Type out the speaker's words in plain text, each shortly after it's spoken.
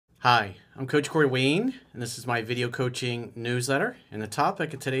Hi, I'm Coach Corey Wayne, and this is my video coaching newsletter. And the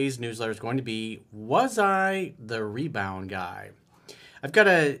topic of today's newsletter is going to be, was I the rebound guy? I've got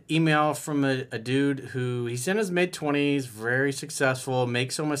an email from a dude who he's in his mid-20s, very successful,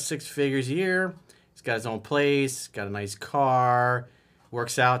 makes almost six figures a year. He's got his own place, got a nice car,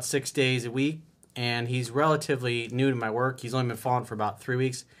 works out 6 days a week, and he's relatively new to my work. He's only been following for about 3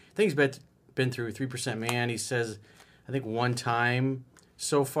 weeks. I think he's been through 3% Man. He says, I think one time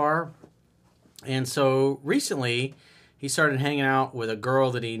so far. And so recently he started hanging out with a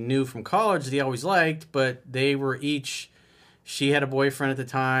girl that he knew from college that he always liked, but they were she had a boyfriend at the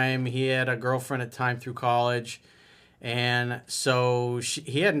time, he had a girlfriend at the time through college. And so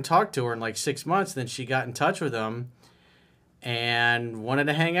he hadn't talked to her in like 6 months. Then she got in touch with him and wanted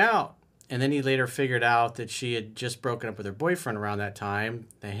to hang out. And then he later figured out that she had just broken up with her boyfriend around that time.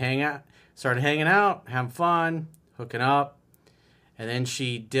 They started hanging out, having fun, hooking up. And then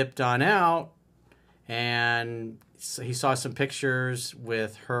she dipped on out, and he saw some pictures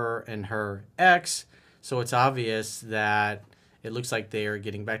with her and her ex. So it's obvious that it looks like they are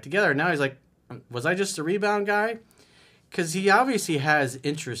getting back together. Now he's like, was I just a rebound guy? Because he obviously has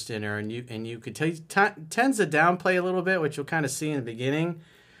interest in her, and you could tell he tends to downplay a little bit, which you'll kind of see in the beginning.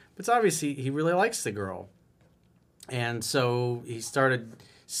 But it's obviously he really likes the girl. And so he started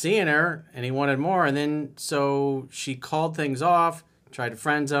seeing her, and he wanted more. And then so she called things off, tried to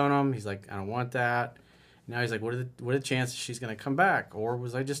friend zone him. He's like, I don't want that. Now he's like, what are the chances she's going to come back? Or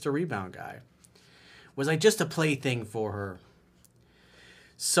was I just a rebound guy? Was I just a plaything for her?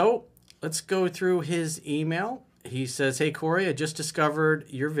 So let's go through his email. He says, hey, Corey, I just discovered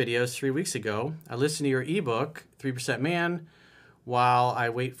your videos 3 weeks ago. I listened to your ebook, 3% Man, while I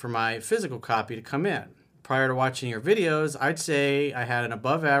wait for my physical copy to come in. Prior to watching your videos, I'd say I had an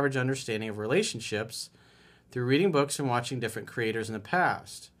above average understanding of relationships through reading books and watching different creators in the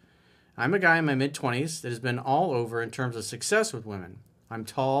past. I'm a guy in my mid-20s that has been all over in terms of success with women. I'm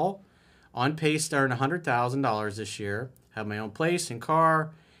tall, on pace to earn $100,000 this year, have my own place and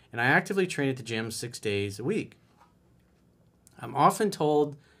car, and I actively train at the gym 6 days a week. I'm often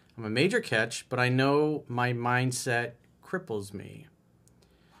told I'm a major catch, but I know my mindset cripples me.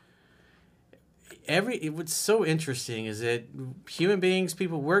 What's so interesting is that human beings,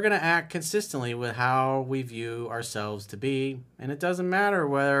 we're going to act consistently with how we view ourselves to be. And it doesn't matter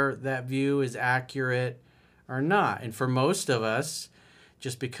whether that view is accurate or not. And for most of us,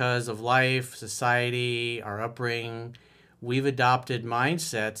 just because of life, society, our upbringing, we've adopted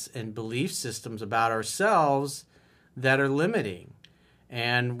mindsets and belief systems about ourselves that are limiting.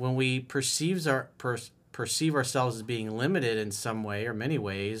 And when we perceive ourselves as being limited in some way or many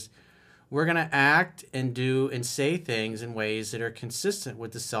ways, we're going to act and do and say things in ways that are consistent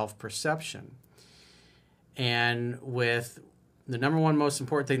with the self-perception. And with the number one most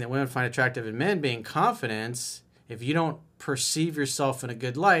important thing that women find attractive in men being confidence, if you don't perceive yourself in a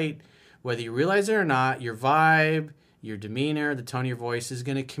good light, whether you realize it or not, your vibe, your demeanor, the tone of your voice is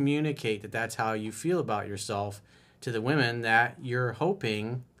going to communicate that that's how you feel about yourself to the women that you're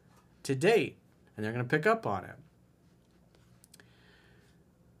hoping to date. And they're going to pick up on it.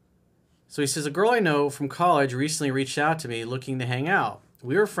 So he says, a girl I know from college recently reached out to me looking to hang out.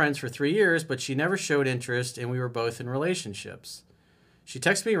 We were friends for 3 years, but she never showed interest, and we were both in relationships. She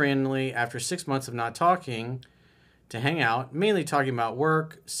texted me randomly after 6 months of not talking to hang out, mainly talking about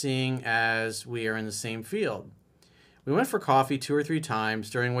work, seeing as we are in the same field. We went for coffee 2 or 3 times,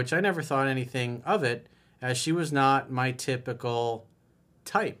 during which I never thought anything of it, as she was not my typical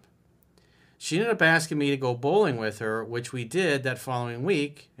type. She ended up asking me to go bowling with her, which we did that following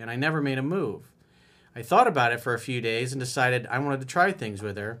week, and I never made a move. I thought about it for a few days and decided I wanted to try things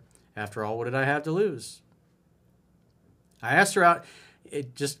with her. After all, what did I have to lose? I asked her out.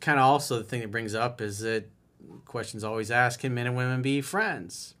 It just kind of also the thing that brings up is that questions always asked, can men and women be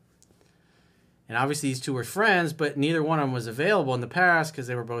friends? And obviously these two were friends, but neither one of them was available in the past because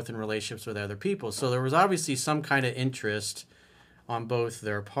they were both in relationships with other people. So there was obviously some kind of interest on both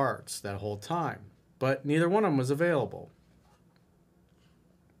their parts that whole time, but neither one of them was available.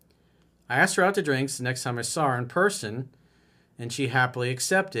 I asked her out to drinks the next time I saw her in person, and she happily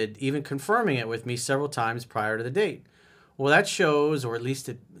accepted, even confirming it with me several times prior to the date. Well, that shows, or at least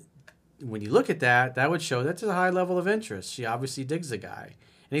when you look at that, that would show that's a high level of interest. She obviously digs the guy,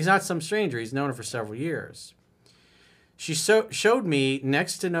 and he's not some stranger. He's known her for several years. She showed me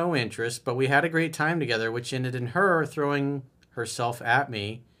next to no interest, but we had a great time together, which ended in her throwing herself at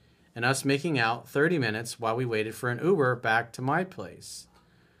me and us making out 30 minutes while we waited for an Uber back to my place.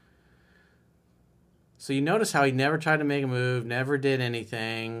 So you notice how he never tried to make a move, never did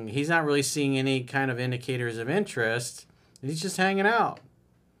anything. He's not really seeing any kind of indicators of interest. He's just hanging out.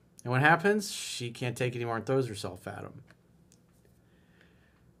 And what happens? She can't take it anymore and throws herself at him.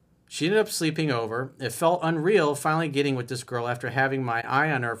 She ended up sleeping over. It felt unreal finally getting with this girl after having my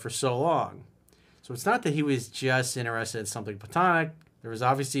eye on her for so long. So it's not that he was just interested in something platonic. There was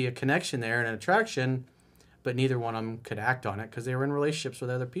obviously a connection there and an attraction, but neither one of them could act on it because they were in relationships with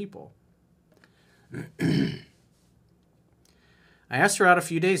other people. I asked her out a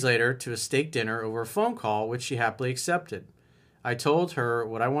few days later to a steak dinner over a phone call, which she happily accepted. I told her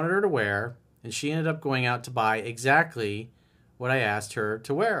what I wanted her to wear, and she ended up going out to buy exactly what I asked her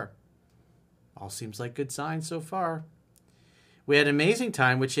to wear. All seems like good signs so far. We had an amazing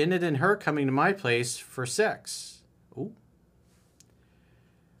time, which ended in her coming to my place for sex. Ooh.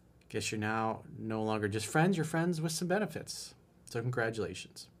 Guess you're now no longer just friends, you're friends with some benefits. So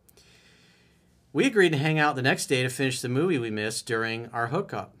congratulations. We agreed to hang out the next day to finish the movie we missed during our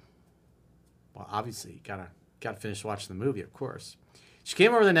hookup. Well, obviously, gotta finish watching the movie, of course. She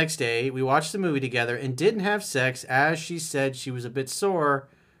came over the next day. We watched the movie together and didn't have sex as she said she was a bit sore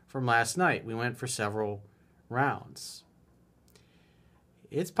from last night. We went for several rounds.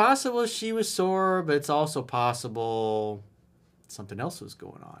 It's possible she was sore, but it's also possible something else was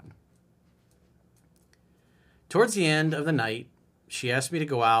going on. Towards the end of the night, she asked me to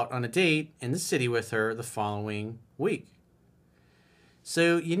go out on a date in the city with her the following week.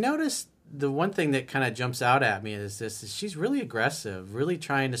 So you notice the one thing that kind of jumps out at me is this, is she's really aggressive, really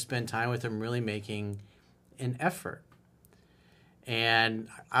trying to spend time with him, really making an effort. And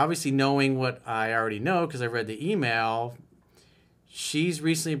obviously knowing what I already know, because I read the email, she's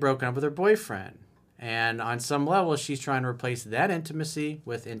recently broken up with her boyfriend. And on some level, she's trying to replace that intimacy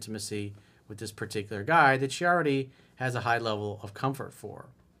with this particular guy that she already has a high level of comfort for.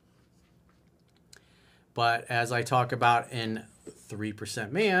 But as I talk about in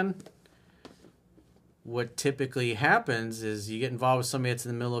 3% Man, what typically happens is you get involved with somebody that's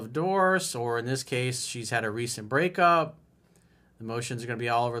in the middle of a divorce, or in this case, she's had a recent breakup. Emotions are going to be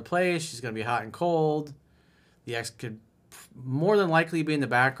all over the place. She's going to be hot and cold. The ex could more than likely be in the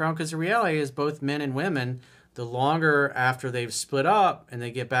background, because the reality is both men and women, the longer after they've split up and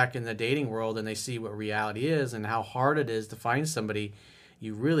they get back in the dating world and they see what reality is and how hard it is to find somebody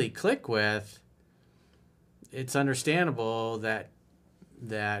you really click with, it's understandable that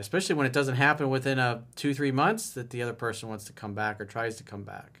especially when it doesn't happen within 2-3 months, that the other person wants to come back or tries to come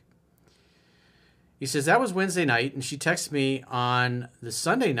back. He says, that was Wednesday night, and she texted me on the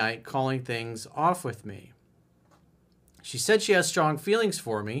Sunday night calling things off with me. She said she has strong feelings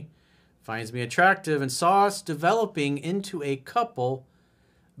for me, finds me attractive, and saw us developing into a couple,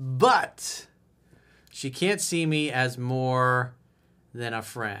 but she can't see me as more than a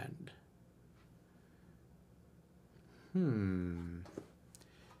friend.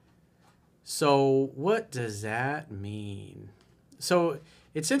 So what does that mean? So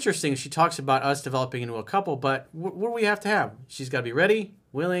it's interesting. She talks about us developing into a couple, but what do we have to have? She's got to be ready,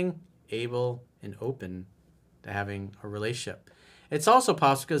 willing, able, and open to having a relationship. It's also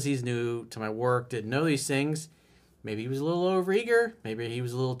possible because he's new to my work, didn't know these things. Maybe he was a little overeager. Maybe he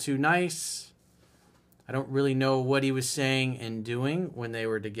was a little too nice. I don't really know what he was saying and doing when they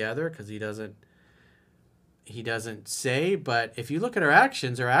were together, because he doesn't say. But if you look at her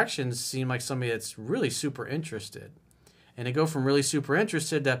actions seem like somebody that's really super interested. And they go from really super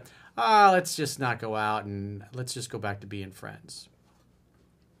interested to, let's just not go out and let's just go back to being friends.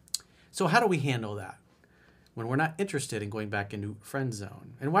 So how do we handle that when we're not interested in going back into friend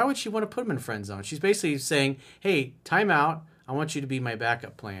zone? And why would she want to put him in friend zone? She's basically saying, hey, time out. I want you to be my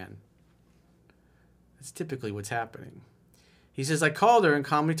backup plan. That's typically what's happening. He says, I called her and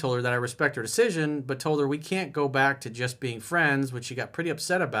calmly told her that I respect her decision, but told her we can't go back to just being friends, which she got pretty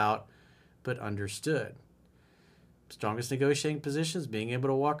upset about, but understood. Strongest negotiating position is being able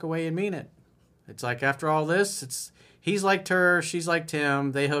to walk away and mean it. It's like after all this, he's liked her, she's liked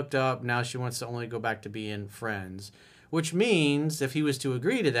him, they hooked up, now she wants to only go back to being friends. Which means, if he was to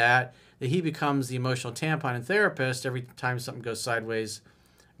agree to that he becomes the emotional tampon and therapist every time something goes sideways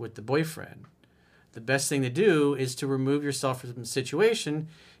with the boyfriend. The best thing to do is to remove yourself from the situation,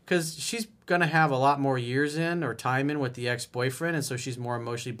 because she's going to have a lot more years in or time in with the ex-boyfriend, and so she's more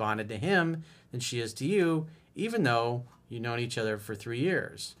emotionally bonded to him than she is to you, even though you've known each other for 3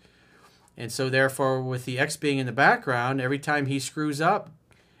 years. And so therefore, with the ex being in the background, every time he screws up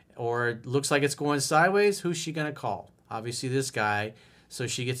or it looks like it's going sideways, who's she going to call? Obviously this guy, so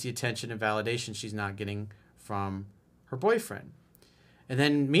she gets the attention and validation she's not getting from her boyfriend. And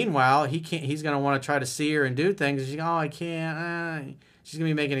then meanwhile, he's going to want to try to see her and do things. She's going, I can't. She's going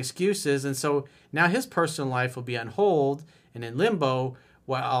to be making excuses. And so now his personal life will be on hold and in limbo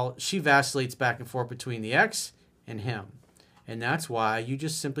while she vacillates back and forth between the ex and him. And that's why you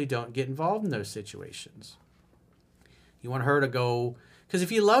just simply don't get involved in those situations. You want her to go, because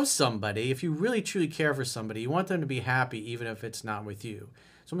if you love somebody, if you really truly care for somebody, you want them to be happy even if it's not with you.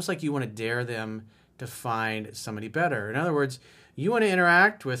 It's almost like you want to dare them to find somebody better. In other words, you want to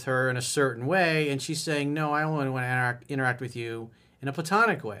interact with her in a certain way, and she's saying, no, I only want to interact with you in a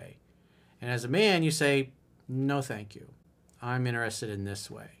platonic way. And as a man, you say, no, thank you. I'm interested in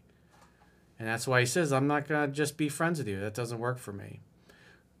this way. And that's why he says, I'm not going to just be friends with you. That doesn't work for me.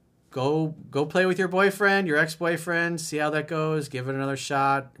 Go play with your boyfriend, your ex-boyfriend, see how that goes. Give it another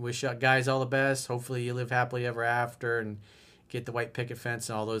shot. Wish guys all the best. Hopefully you live happily ever after and get the white picket fence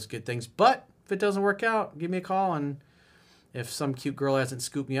and all those good things. But if it doesn't work out, give me a call. And if some cute girl hasn't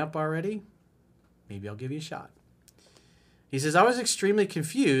scooped me up already, maybe I'll give you a shot. He says, I was extremely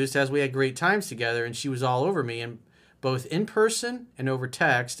confused as we had great times together and she was all over me, and both in person and over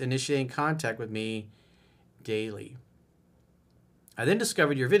text, initiating contact with me daily. I then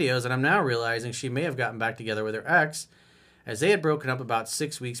discovered your videos, and I'm now realizing she may have gotten back together with her ex, as they had broken up about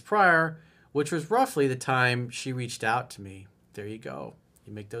 6 weeks prior, which was roughly the time she reached out to me. There you go.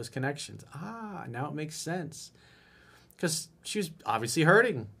 You make those connections. Now it makes sense. Because she was obviously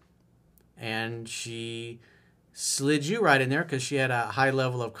hurting. And she slid you right in there because she had a high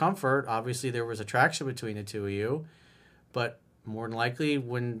level of comfort. Obviously, there was attraction between the two of you. But more than likely,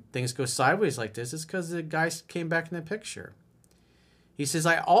 when things go sideways like this, it's because the guy came back in the picture. He says,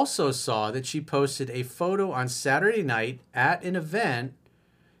 I also saw that she posted a photo on Saturday night at an event,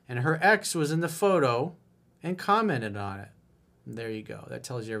 and her ex was in the photo and commented on it. And there you go. That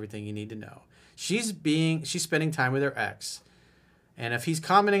tells you everything you need to know. She's spending time with her ex. And if he's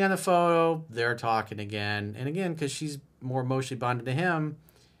commenting on the photo, they're talking again. And again, because she's more emotionally bonded to him,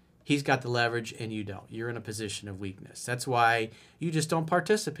 he's got the leverage and you don't. You're in a position of weakness. That's why you just don't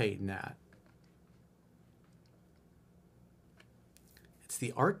participate in that. It's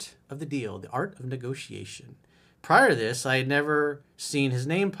the art of the deal, the art of negotiation. Prior to this, I had never seen his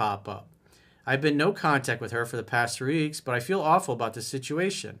name pop up. I've been in no contact with her for the past 3 weeks, but I feel awful about this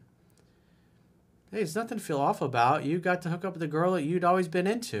situation. Hey, there's nothing to feel awful about. You got to hook up with the girl that you'd always been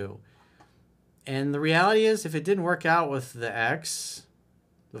into. And the reality is, if it didn't work out with the ex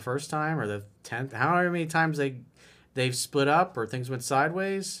the first time or the 10th, however many times they've split up or things went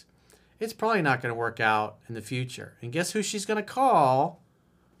sideways, it's probably not going to work out in the future. And guess who she's going to call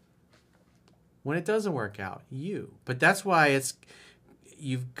when it doesn't work out? You. But that's why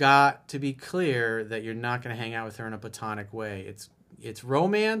you've got to be clear that you're not going to hang out with her in a platonic way. It's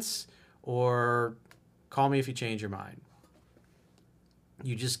romance, or call me if you change your mind.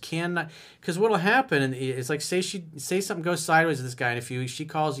 You just cannot, because what'll happen is, like, say something goes sideways with this guy in a few weeks, she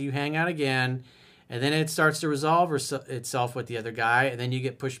calls you, hang out again, and then it starts to resolve itself with the other guy, and then you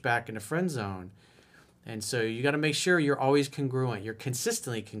get pushed back into friend zone. And so you got to make sure you're always congruent. You're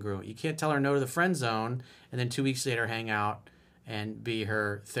consistently congruent. You can't tell her no to the friend zone and then 2 weeks later hang out and be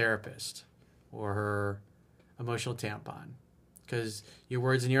her therapist or her emotional tampon, because your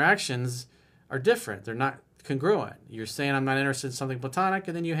words and your actions are different. They're not congruent. You're saying I'm not interested in something platonic,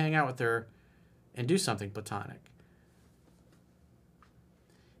 and then you hang out with her and do something platonic.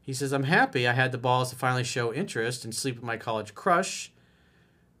 He says, I'm happy I had the balls to finally show interest and sleep with my college crush.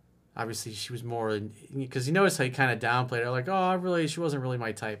 Obviously, she was more, because you notice how he kind of downplayed her, like, oh, she wasn't really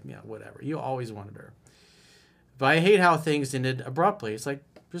my type. Yeah, whatever. You always wanted her. But I hate how things ended abruptly. It's like,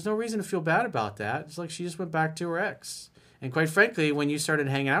 there's no reason to feel bad about that. It's like she just went back to her ex. And quite frankly, when you started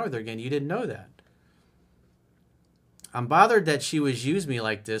hanging out with her again, you didn't know that. I'm bothered that she would use me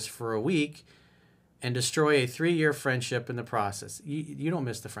like this for a week and destroy a 3-year friendship in the process. You don't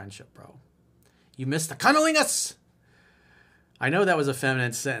miss the friendship, bro. You miss the cunnilingus. I know that was a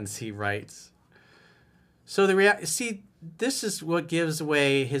feminine sentence, he writes. So this is what gives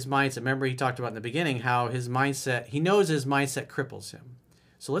away his mindset. Remember, he talked about in the beginning how he knows his mindset cripples him.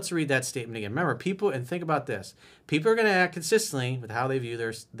 So let's read that statement again. Remember, and think about this. People are going to act consistently with how they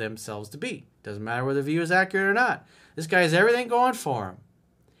view themselves to be. Doesn't matter whether the view is accurate or not. This guy has everything going for him.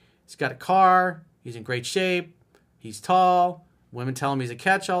 He's got a car. He's in great shape. He's tall. Women tell him he's a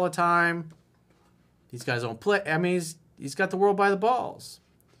catch all the time. He's got his own play. I mean, he's got the world by the balls.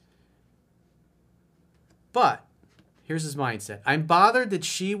 But here's his mindset. I'm bothered that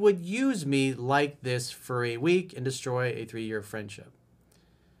she would use me like this for a week and destroy a 3-year friendship.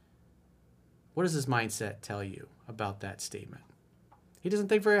 What does his mindset tell you about that statement? He doesn't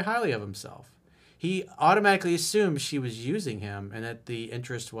think very highly of himself. He automatically assumes she was using him and that the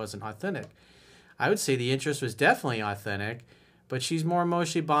interest wasn't authentic. I would say the interest was definitely authentic, but she's more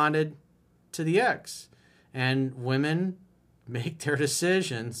emotionally bonded to the ex. And women make their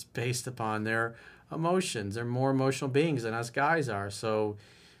decisions based upon their emotions. They're more emotional beings than us guys are. So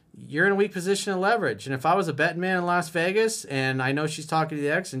you're in a weak position to leverage. And if I was a betting man in Las Vegas and I know she's talking to the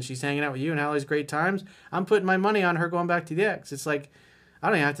ex and she's hanging out with you and having all these great times, I'm putting my money on her going back to the ex. It's like, I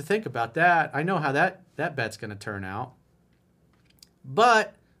don't even have to think about that. I know how that bet's going to turn out.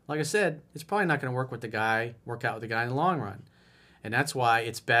 But like I said, it's probably not going to work out with the guy in the long run. And that's why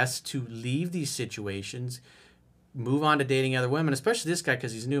it's best to leave these situations, move on to dating other women, especially this guy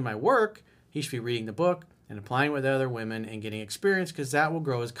because he's new to my work. He should be reading the book and applying with other women and getting experience because that will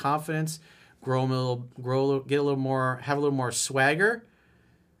grow his confidence, get a little more, have a little more swagger.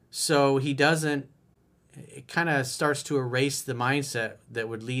 So he doesn't, it kind of starts to erase the mindset that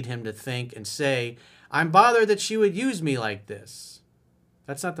would lead him to think and say, I'm bothered that she would use me like this.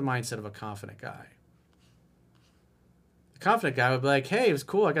 That's not the mindset of a confident guy. The confident guy would be like, hey, it was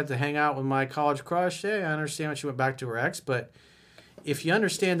cool. I got to hang out with my college crush. Hey, I understand when she went back to her ex, but if you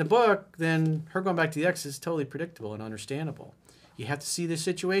understand the book, then her going back to the ex is totally predictable and understandable. You have to see the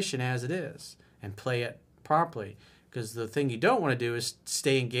situation as it is and play it properly. Because the thing you don't want to do is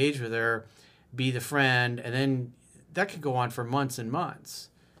stay engaged with her, be the friend, and then that could go on for months and months.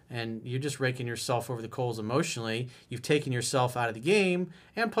 And you're just raking yourself over the coals emotionally. You've taken yourself out of the game.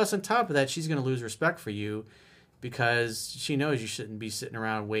 And plus, on top of that, she's going to lose respect for you because she knows you shouldn't be sitting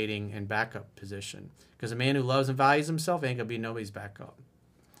around waiting in backup position. Because a man who loves and values himself ain't going to be nobody's backup.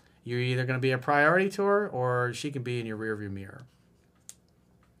 You're either going to be a priority to her or she can be in your rearview mirror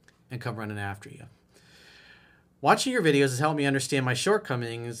and come running after you. Watching your videos has helped me understand my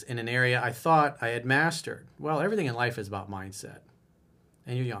shortcomings in an area I thought I had mastered. Well, everything in life is about mindset.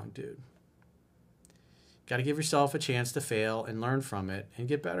 And you're young, dude. Got to give yourself a chance to fail and learn from it and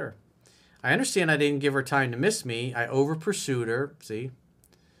get better. I understand I didn't give her time to miss me. I over-pursued her, see?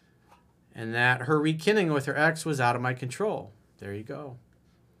 And that her rekindling with her ex was out of my control. There you go.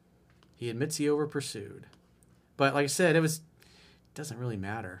 He admits he over-pursued. But like I said, it doesn't really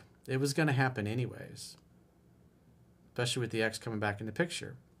matter. It was going to happen anyways. Especially with the ex coming back in the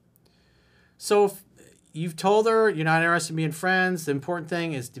picture. So if you've told her you're not interested in being friends, the important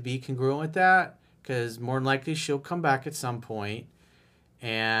thing is to be congruent with that, because more than likely she'll come back at some point.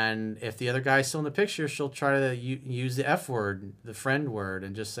 And if the other guy's still in the picture, she'll try to use the F word, the friend word,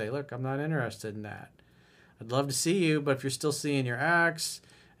 and just say, look, I'm not interested in that. I'd love to see you, but if you're still seeing your ex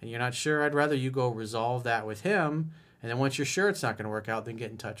and you're not sure, I'd rather you go resolve that with him. And then once you're sure it's not going to work out, then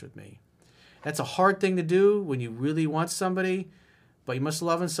get in touch with me. That's a hard thing to do when you really want somebody, but you must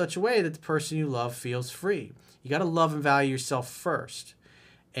love in such a way that the person you love feels free. You got to love and value yourself first.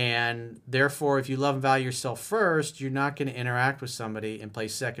 And therefore, if you love and value yourself first, you're not going to interact with somebody and play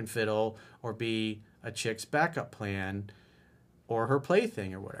second fiddle or be a chick's backup plan or her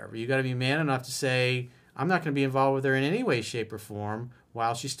plaything or whatever. You got to be man enough to say, I'm not going to be involved with her in any way, shape, or form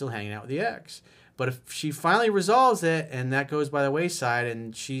while she's still hanging out with the ex. But if she finally resolves it and that goes by the wayside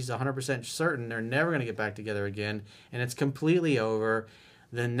and she's 100% certain they're never going to get back together again and it's completely over,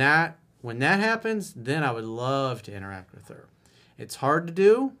 then when that happens, then I would love to interact with her. It's hard to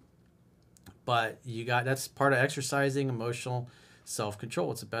do, but that's part of exercising emotional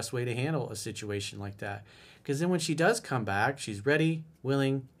self-control. It's the best way to handle a situation like that. Because then when she does come back, she's ready,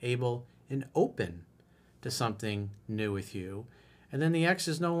 willing, able, and open to something new with you. And then the ex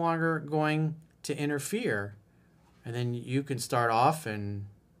is no longer going to interfere. And then you can start off and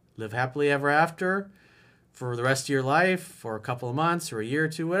live happily ever after for the rest of your life, for a couple of months or a year or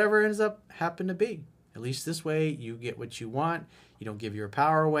two, whatever it ends up happen to be. At least this way you get what you want. You don't give your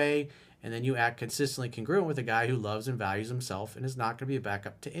power away. And then you act consistently congruent with a guy who loves and values himself and is not going to be a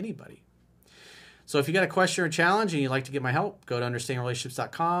backup to anybody. So if you got a question or a challenge and you'd like to get my help, go to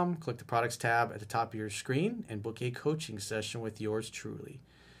understandingrelationships.com, click the products tab at the top of your screen, and book a coaching session with yours truly.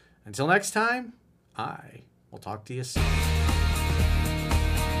 Until next time, I will talk to you soon.